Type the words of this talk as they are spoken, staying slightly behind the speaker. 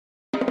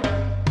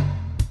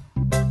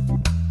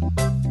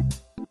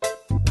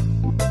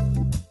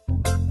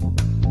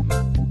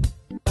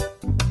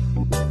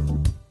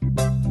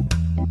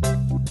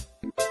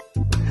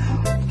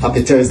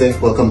Happy Thursday,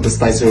 welcome to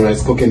Spicy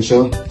Rice Cooking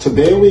Show.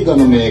 Today we're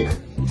gonna make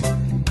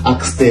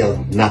oxtail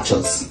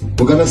nachos.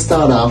 We're gonna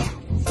start off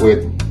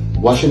with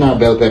washing our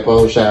bell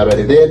pepper, which I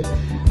already did,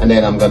 and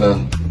then I'm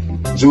gonna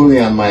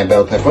julienne my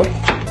bell pepper.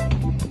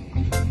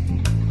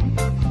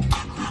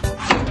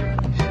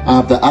 I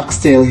have the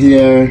oxtail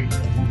here.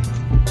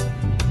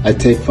 I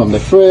take from the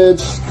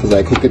fridge because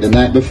I cooked it the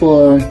night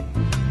before,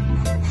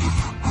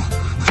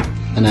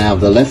 and I have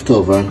the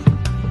leftover.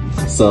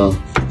 So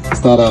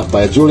start off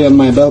by julienne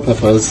my bell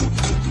peppers.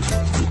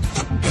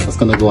 That's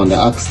gonna go on the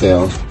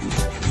oxtail,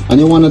 and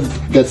you want to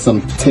get some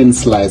thin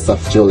slice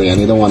of julienne.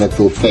 You don't want it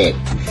too thick.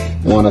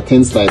 You want a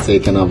thin slice so you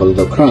can have a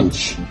little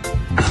crunch.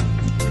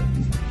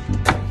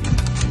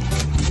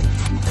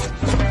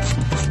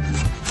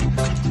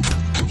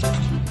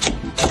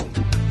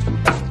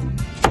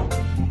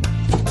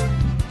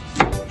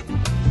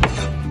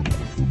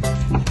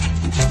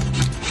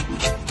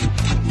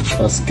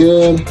 That's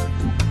good.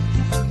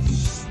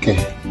 Okay,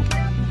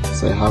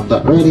 so I have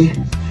that ready.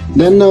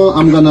 Then now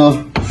I'm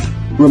gonna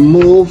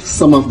remove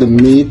some of the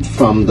meat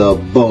from the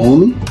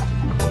bone.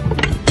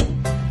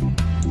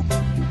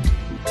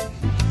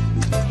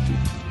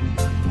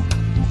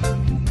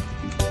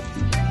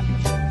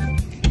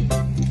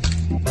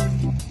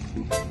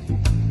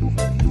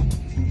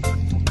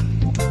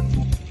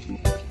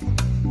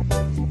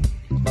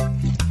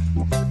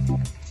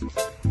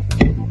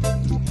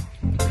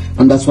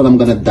 And that's what I'm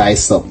gonna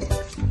dice up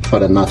for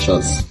the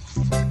nachos.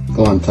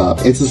 Go on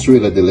top. It's just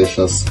really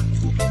delicious.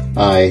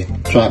 I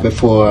tried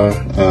before.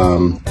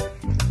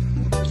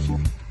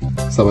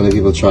 So many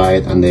people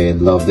tried and they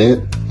loved it.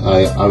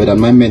 I have it on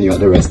my menu at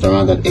the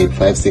restaurant at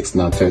 856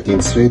 North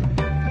 13th Street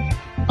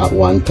at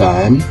one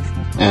time.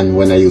 And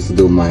when I used to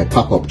do my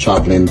pop-up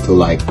traveling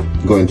to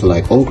going to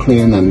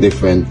Oakland and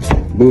different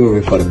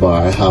brewery for the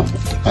bar, I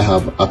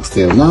have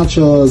oxtail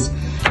nachos,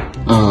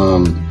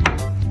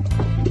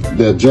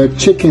 the jerk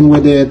chicken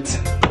with it,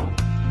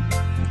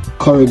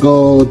 curry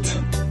goat.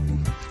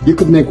 You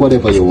could make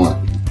whatever you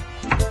want.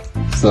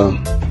 So,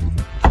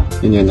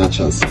 in your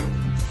nachos.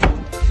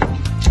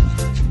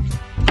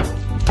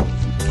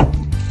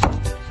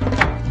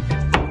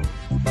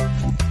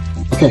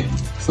 Okay,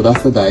 so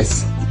that's the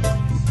dice.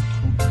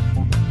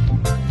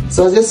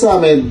 So as you saw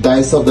me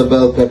dice up the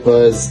bell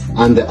peppers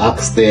and the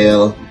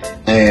oxtail,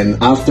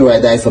 and after I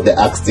dice up the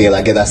oxtail,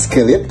 I get a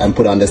skillet and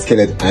put on the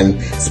skillet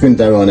and spin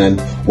it around and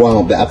warm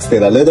up the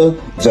oxtail a little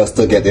just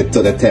to get it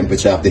to the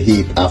temperature of the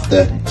heat of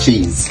the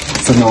cheese.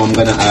 So now I'm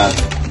gonna add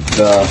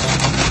the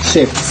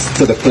chips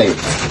to the plate.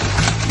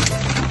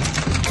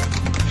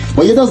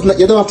 Well, you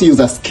don't have to use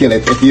a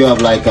skillet. If you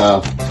have like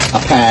a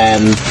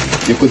pan,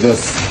 you could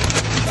just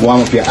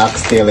warm up your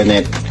oxtail in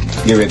it,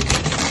 give it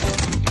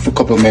for a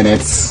couple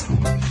minutes.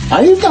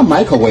 I use a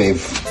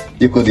microwave.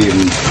 You could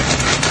even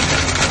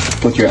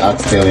put your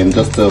oxtail in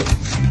just to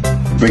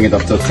bring it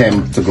up to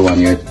temp to go on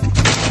your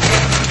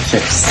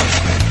chips.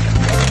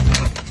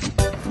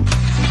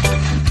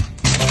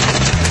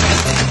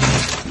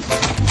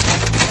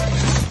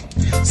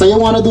 So you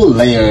want to do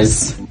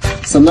layers.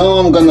 So now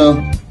I'm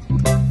gonna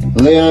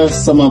layer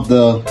some of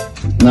the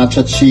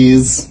nacho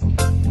cheese.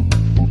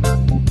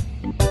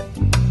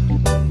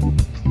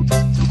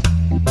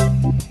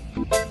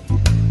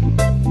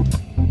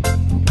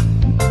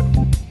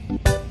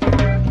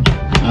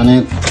 On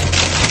it.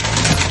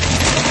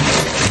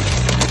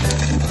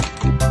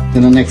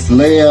 Then the next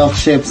layer of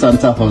chips on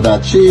top of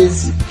that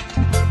cheese.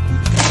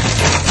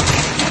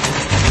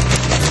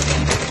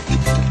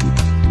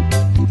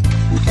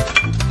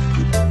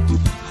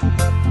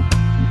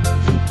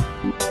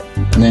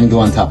 And then go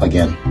on top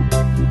again.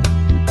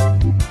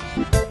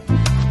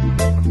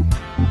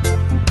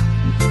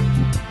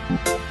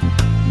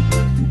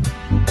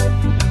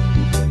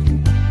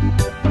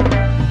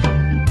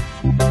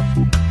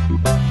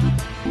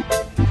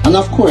 And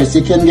of course,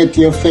 you can get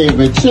your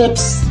favorite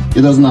chips.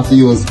 You doesn't have to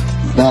use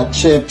that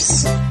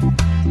chips.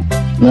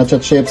 Nacho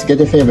chips, get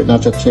your favorite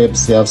nacho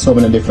chips. You have so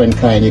many different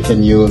kinds you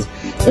can use.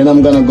 Then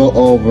I'm gonna go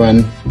over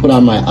and put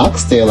on my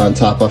oxtail on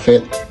top of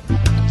it.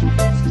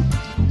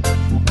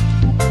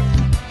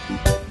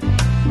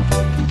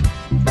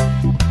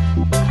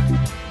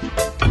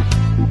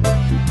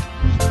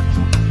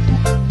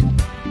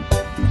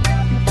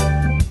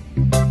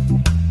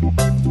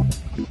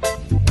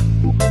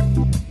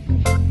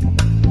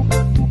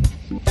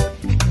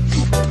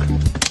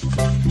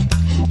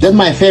 Then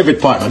my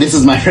favorite part. Now this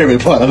is my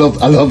favorite part. I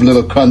love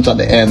little crunch at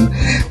the end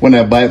when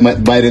I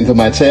bite into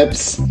my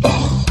chips.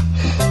 Oh,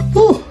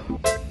 whew.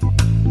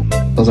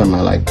 Those are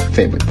my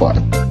favorite part.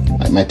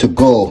 Like my to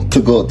go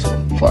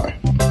part.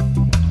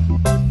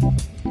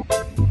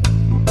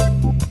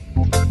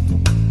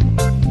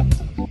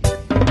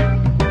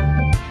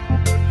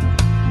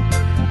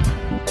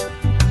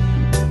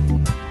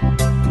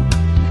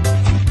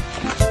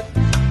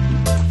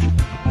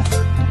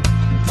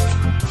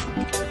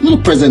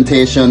 Little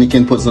presentation, you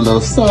can put a little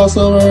sauce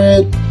over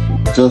it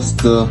just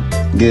to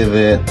give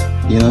it,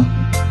 you know.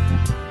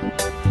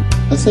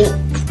 That's it.